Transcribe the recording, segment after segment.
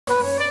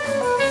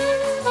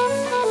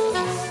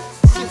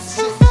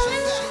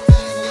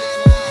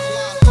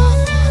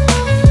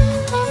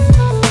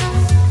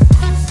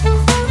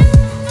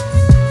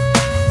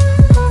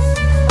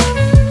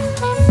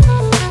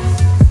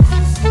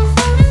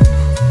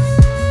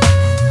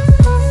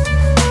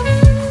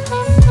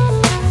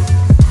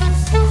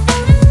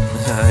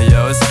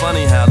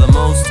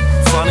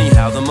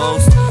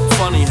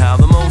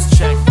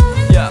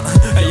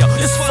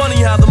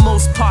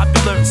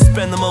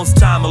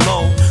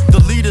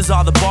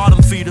are the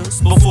bottom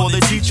feeders before they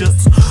teach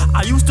us.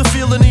 I used to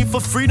feel a need for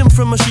freedom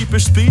from a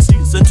sheepish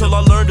species until I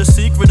learned the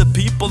secret of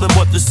people and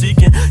what they're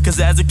seeking. Cause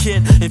as a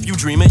kid, if you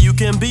dream it, you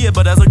can be it.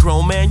 But as a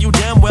grown man, you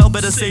damn well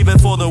better save it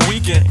for the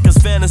weekend. Cause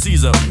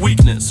fantasy's a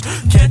weakness.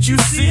 Can't you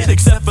see it?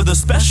 Except for the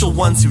special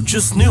ones you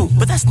just knew.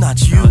 But that's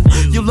not you.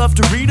 You love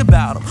to read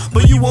about them,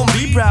 but you won't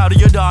be proud of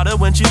your daughter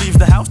when she leaves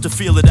the house to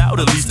feel it out.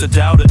 At least I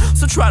doubt it.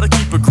 So try to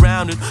keep her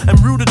grounded and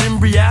rooted in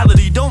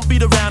reality. Don't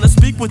beat around and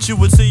speak what you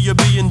would say you're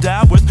being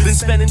endowed with. Been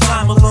spending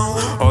time alone.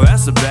 Oh,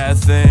 that's a bad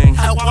thing.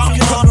 Out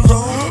walking on the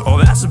road.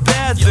 Oh, that's a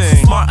bad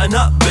thing. Smarten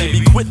up,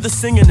 baby. Quit the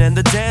singing and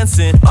the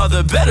dancing.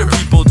 Other better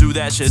people do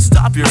that shit.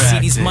 Stop your acting. See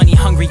these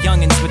money-hungry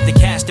youngins with the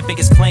cash, the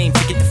biggest claim.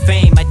 Forget the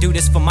fame. I do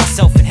this for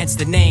myself and hence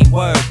the name.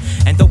 Word.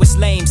 And though it's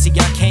lame, see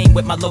I came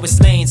with my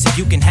lowest lane, so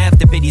you can have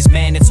the biddies,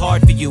 man. It's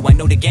hard for you. I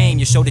know the game.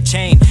 You show the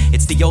chain.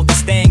 It's the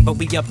oldest thing, but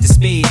we up to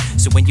speed.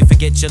 So when you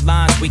forget your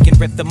lines, we can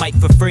rip the mic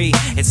for free.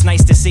 It's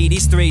nice to see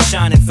these three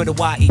shining for the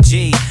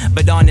YEG.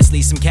 But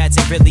honestly, some cats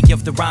ain't really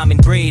of the rhyming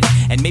breed.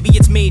 And maybe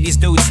it's me, these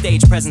dudes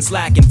stage presence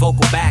lacking.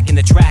 Vocal back and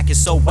the track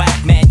is so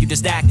whack, man. You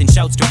just acting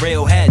shouts to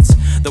real heads.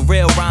 The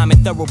real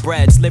rhyming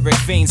thoroughbreds, lyric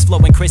fiends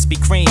flowing Krispy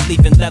Kreme,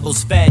 leaving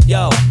levels fed.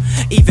 Yo,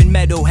 even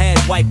metalhead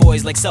white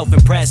boys like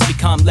self-impressed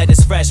become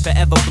lettuce fresh,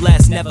 forever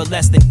blessed, never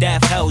less than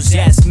death. Hells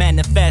yes,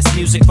 manifest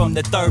music from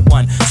the third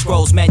one.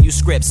 Scrolls,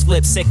 manuscripts,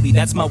 flip sickly,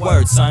 that's my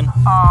word, son.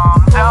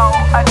 No,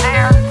 I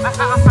dare, this is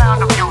the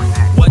sound of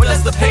music. What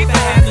does the paper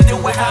have to do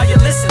with how you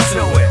listen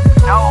to it?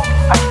 No,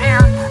 I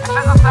dare, this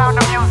is the sound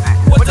of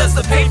music. What does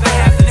the paper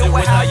have to do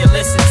with how you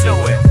listen to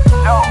it?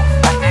 No,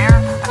 I dare,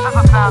 this is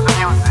the sound of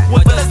music.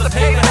 What does the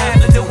paper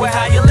have to do with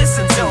how you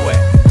listen to it?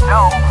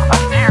 No, I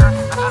dare,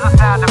 this is the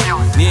sound of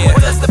music. Yeah.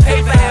 What does the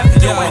paper have to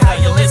do with how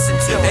you listen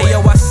to it? Hey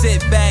yo, I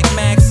sit back,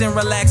 max and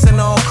relax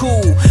and all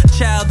cool.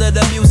 Child of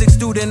the music,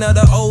 student of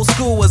the old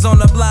school. Was on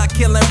the block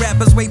killing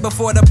rappers way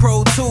before the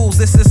Pro Tools.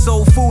 This is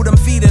soul food, I'm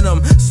feeding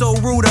them. So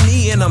rude, I'm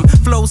eating them.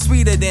 Flow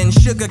sweeter than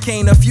sugar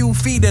cane, a few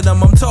feet of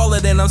them. I'm taller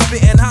than I'm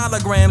spitting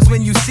holograms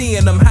when you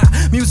seeing them.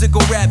 Ha,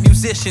 musical rap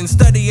musician,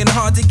 studying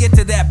hard to get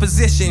to that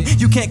position.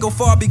 You can't go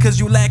far because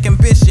you lack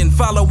ambition.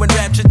 Following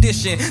rap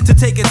tradition to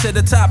take it to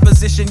the top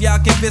position. Y'all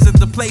can visit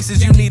the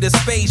places you need a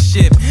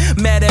spaceship.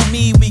 Mad at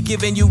me, we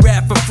giving you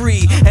rap for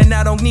free. And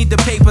I don't need the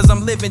papers,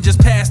 I'm living just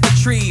past the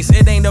trees.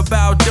 It ain't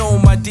about dough,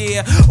 my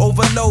dear.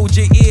 Overload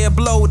your ear,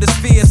 blow the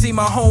sphere. See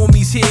my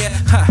homies here,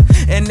 ha,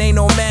 and ain't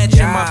no match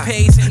in my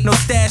pace. No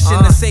stash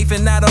in the safe,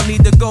 and I don't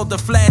need to go to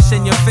flash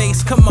in your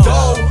face. Come on.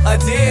 Oh,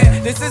 dear,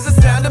 this is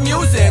the sound of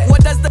music.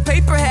 What does the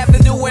paper have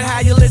to do with how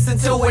you listen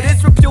to it?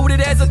 It's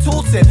reputed as a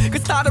tooltip,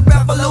 could start a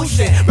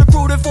revolution.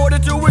 Recruited for the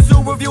doers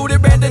who reviewed it,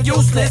 random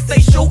useless. They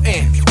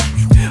shooting.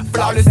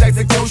 Flawless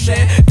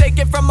execution. Take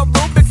it from a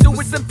Rubik's to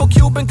a simple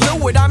cube and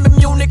glue it. I'm in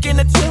Munich in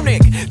a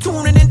tunic,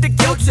 tuning into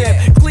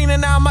Q-tip.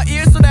 Cleaning out my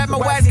ears so that my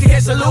wax can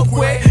hit salute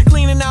quick.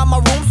 Cleaning out my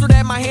room so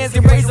that my hands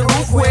can raise the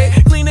roof quick.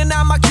 Cleaning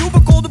out my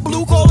cubicle, the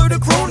blue collar, the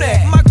crew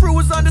neck. My crew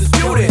is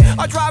undisputed,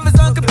 our drive is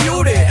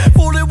uncomputed.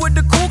 Fooling with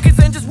the cool kids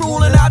and just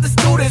ruling out the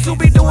students who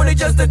be doing it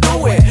just to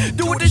do it.